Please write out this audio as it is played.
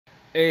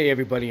Hey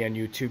everybody on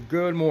YouTube,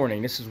 good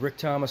morning. This is Rick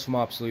Thomas from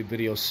Obsolete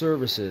Video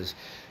Services.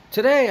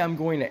 Today I'm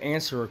going to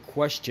answer a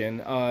question.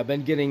 I've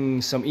been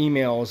getting some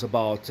emails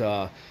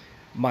about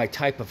my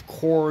type of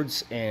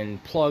cords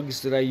and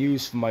plugs that I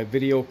use for my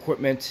video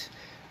equipment.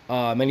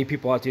 Many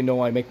people out there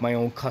know I make my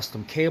own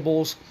custom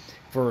cables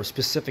for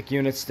specific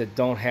units that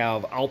don't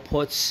have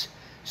outputs.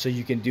 So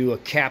you can do a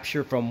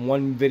capture from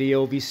one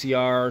video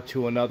VCR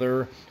to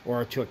another,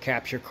 or to a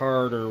capture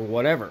card or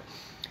whatever.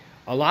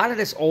 A lot of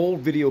this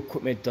old video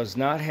equipment does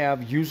not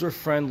have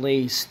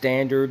user-friendly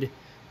standard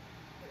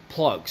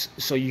plugs,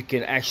 so you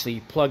can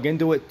actually plug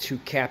into it to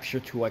capture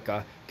to like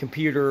a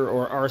computer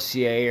or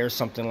RCA or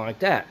something like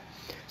that.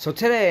 So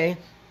today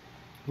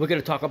we're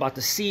going to talk about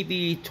the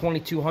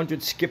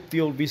Cv-2200 skip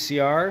field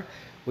VCR,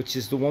 which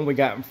is the one we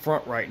got in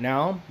front right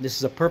now. This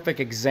is a perfect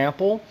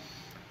example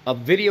of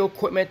video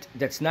equipment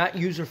that's not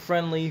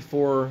user-friendly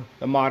for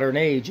the modern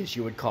age, as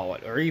you would call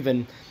it, or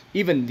even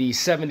the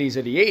 70s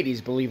or the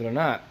 80s, believe it or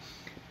not.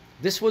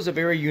 This was a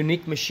very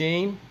unique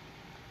machine.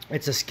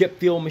 It's a skip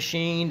field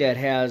machine that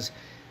has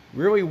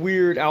really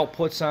weird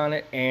outputs on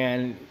it,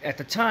 and at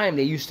the time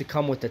they used to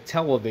come with the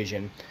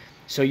television,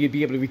 so you'd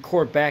be able to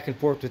record back and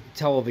forth with the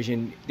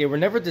television. They were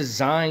never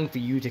designed for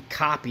you to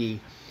copy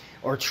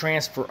or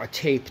transfer a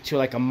tape to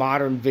like a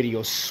modern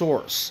video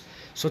source.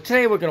 So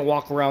today we're going to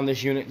walk around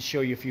this unit and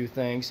show you a few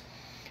things.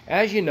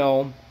 As you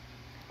know,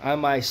 on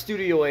my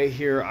Studio A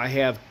here, I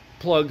have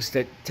plugs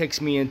that takes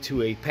me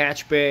into a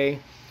patch bay,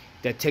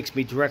 that takes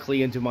me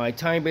directly into my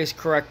time-based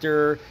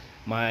corrector,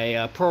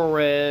 my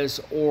ProRes,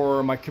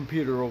 or my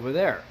computer over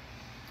there.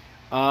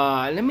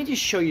 Let me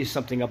just show you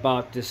something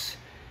about this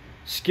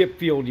skip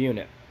field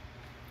unit.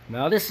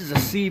 Now this is a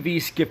CV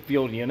skip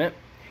field unit,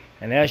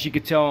 and as you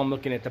can tell, I'm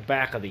looking at the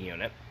back of the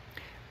unit.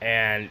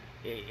 And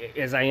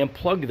as I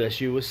unplug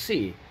this, you will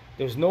see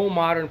there's no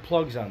modern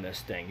plugs on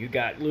this thing. You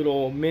got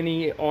little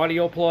mini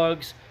audio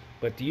plugs,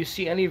 but do you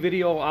see any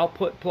video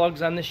output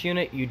plugs on this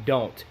unit? You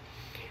don't.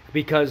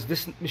 Because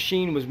this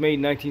machine was made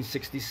in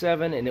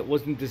 1967 and it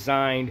wasn't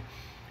designed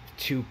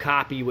to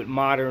copy with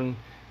modern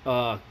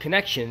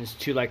connections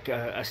to like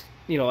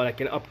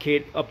like an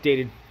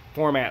updated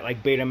format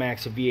like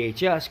Betamax or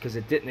VHS, because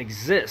it didn't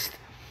exist.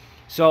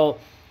 So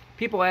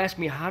people ask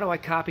me, how do I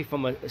copy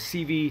from a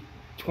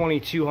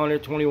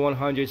Cv-2200,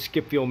 2100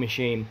 skip field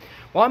machine?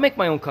 Well, I make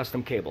my own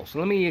custom cable. So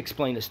let me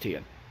explain this to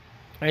you.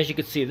 As you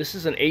can see, this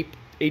is an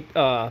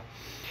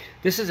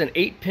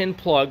 8-pin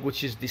plug,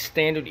 which is the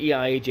standard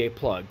EIAJ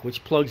plug,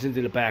 which plugs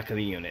into the back of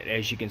the unit,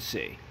 as you can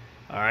see.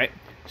 Alright,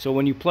 so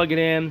when you plug it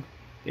in,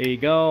 there you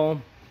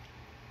go,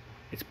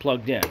 it's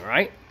plugged in,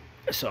 right?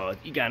 So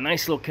you got a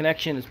nice little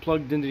connection, it's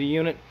plugged into the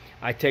unit.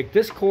 I take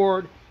this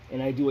cord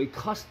and I do a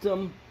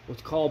custom,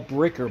 what's called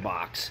breaker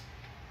box.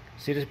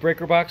 See this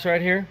breaker box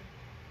right here?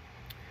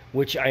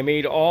 Which I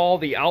made all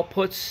the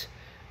outputs,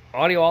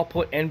 audio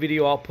output and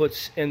video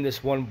outputs, in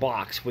this one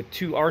box with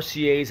two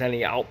RCAs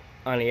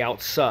on the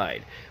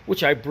outside,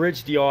 which I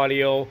bridge the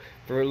audio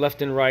for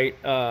left and right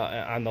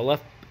on the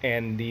left,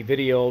 and the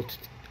video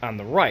on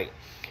the right.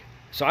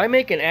 So I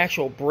make an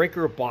actual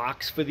breaker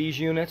box for these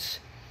units,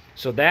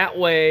 so that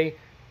way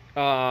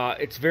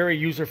it's very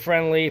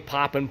user-friendly,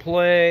 pop and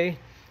play,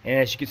 and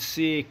as you can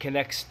see, it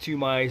connects to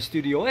my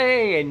Studio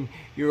A and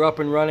you're up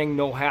and running,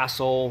 no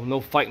hassle, no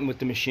fighting with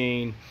the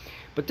machine.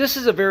 But this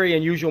is a very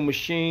unusual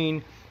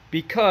machine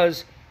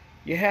because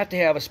you have to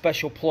have a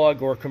special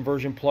plug or a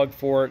conversion plug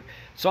for it.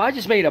 So I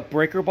just made a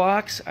breaker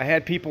box. I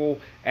had people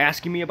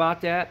asking me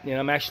about that, and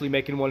I'm actually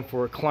making one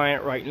for a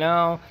client right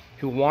now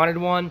who wanted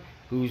one,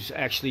 who's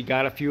actually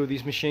got a few of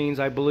these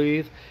machines, I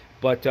believe.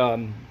 But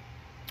a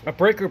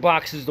breaker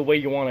box is the way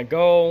you want to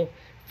go,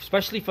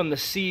 especially from the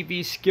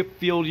CV skip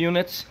field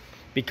units,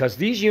 because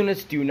these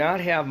units do not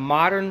have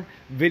modern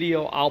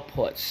video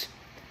outputs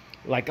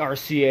like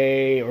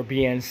RCA or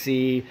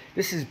BNC.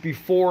 This is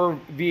before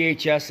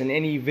VHS and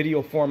any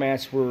video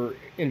formats were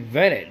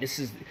invented. This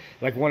is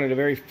like one of the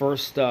very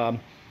first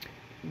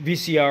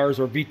VCRs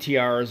or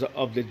VTRs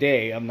of the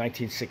day of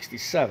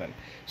 1967.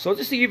 So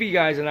just to give you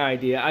guys an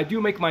idea, I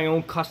do make my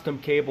own custom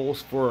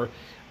cables for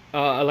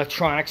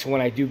electronics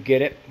when I do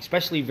get it,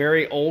 especially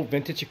very old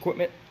vintage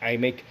equipment. I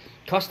make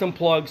custom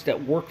plugs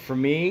that work for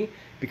me,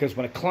 because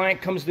when a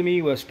client comes to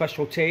me with a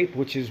special tape,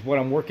 which is what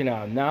I'm working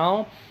on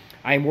now,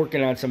 I'm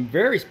working on some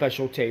very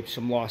special tapes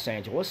from Los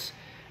Angeles,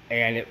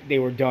 and they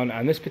were done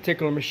on this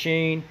particular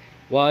machine.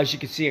 Well, as you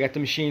can see, I got the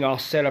machine all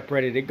set up,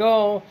 ready to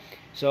go.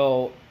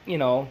 So,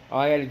 all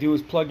I had to do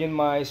is plug in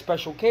my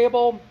special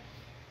cable,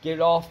 get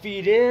it all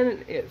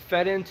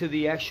fed into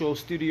the actual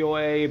Studio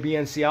A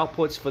BNC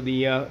outputs for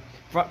the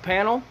front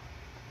panel.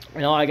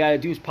 And all I got to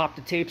do is pop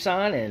the tapes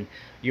on, and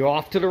you're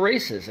off to the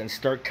races and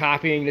start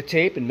copying the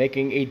tape and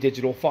making a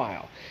digital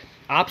file.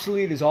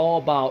 Obsolete is all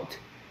about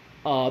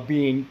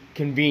being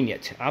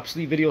convenient.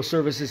 Obsolete Video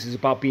Services is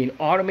about being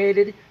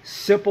automated,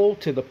 simple,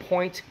 to the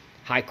point,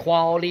 high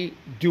quality.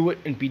 Do it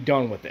and be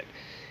done with it.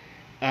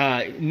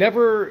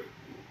 Never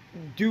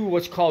do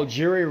what's called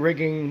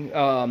jury-rigging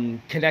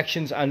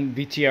connections on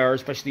VTR,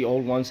 especially the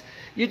old ones,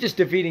 you're just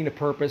defeating the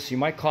purpose. You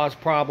might cause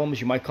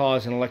problems. You might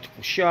cause an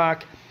electrical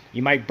shock.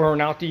 You might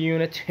burn out the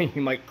unit.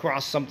 You might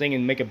cross something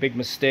and make a big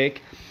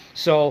mistake.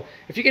 So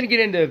if you're going to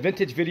get into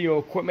vintage video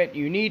equipment,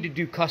 you need to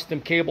do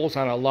custom cables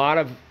on a lot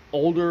of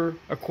older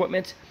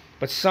equipment.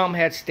 But some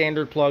had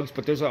standard plugs,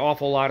 but there's an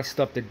awful lot of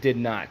stuff that did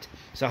not.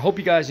 So I hope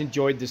you guys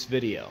enjoyed this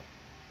video.